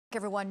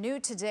Everyone, new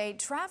today,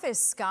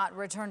 Travis Scott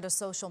returned to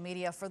social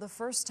media for the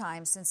first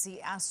time since the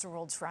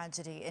Astroworld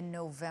tragedy in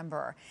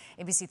November.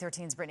 ABC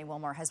 13's Brittany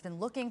Wilmore has been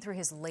looking through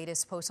his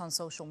latest posts on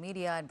social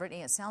media. And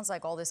Brittany, it sounds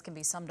like all this can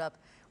be summed up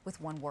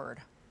with one word.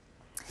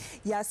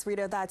 Yes,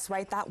 Rita, that's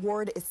right. That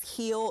word is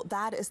HEAL.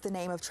 That is the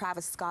name of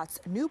Travis Scott's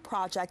new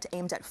project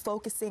aimed at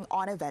focusing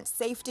on event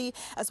safety,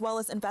 as well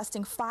as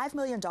investing $5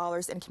 million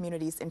in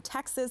communities in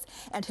Texas,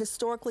 and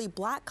historically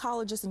black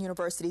colleges and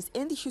universities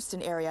in the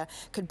Houston area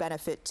could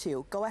benefit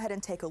too. Go ahead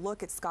and take a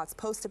look at Scott's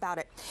post about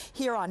it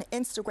here on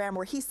Instagram,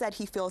 where he said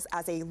he feels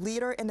as a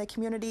leader in the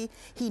community,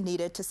 he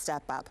needed to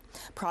step up.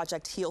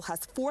 Project HEAL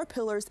has 4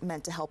 pillars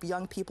meant to help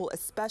young people,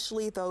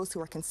 especially those who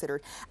are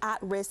considered at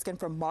risk and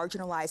from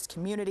marginalized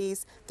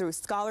communities, through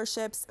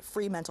scholarships,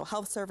 free mental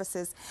health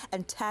services,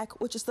 and tech,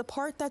 which is the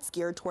part that's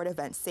geared toward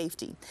event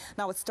safety.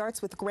 Now, it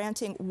starts with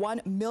granting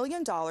 $1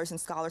 million in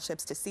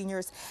scholarships to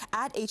seniors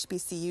at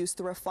HBCUs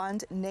through a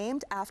fund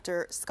named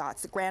after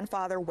Scott's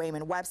grandfather,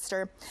 Wayman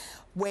Webster.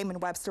 Wayman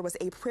Webster was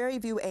a Prairie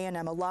View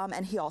A&M alum,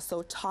 and he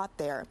also taught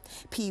there.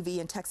 PV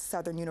and Texas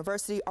Southern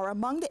University are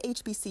among the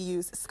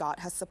HBCUs Scott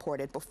has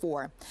supported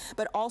before.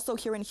 But also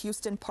here in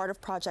Houston, part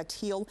of Project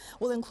HEAL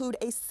will include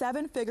a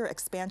 7-figure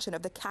expansion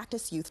of the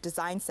Cactus Youth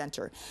Design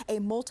Center, a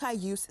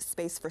multi-use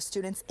space for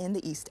students in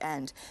the East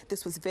End.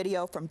 This was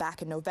video from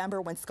back in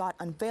November when Scott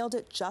unveiled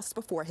it just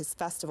before his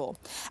festival.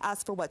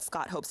 As for what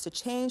Scott hopes to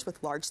change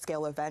with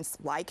large-scale events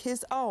like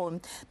his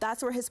own,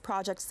 that's where his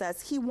project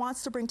says he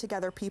wants to bring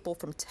together people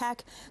from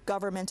tech,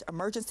 government,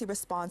 emergency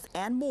response,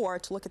 and more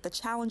to look at the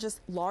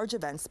challenges large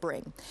events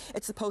bring.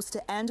 It's supposed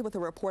to end with a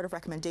report of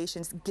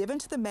recommendations given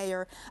to the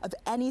mayor of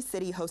any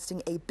city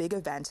hosting a big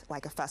event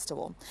like a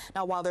festival.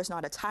 Now, while there's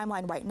not a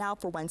timeline right now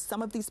for when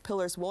some of these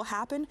pillars will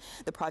happen,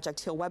 the Project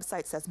HEAL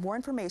website says more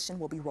information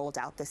will be rolled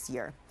out this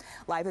year.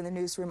 Live in the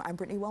newsroom, I'm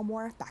Brittany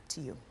Wilmore. Back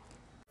to you.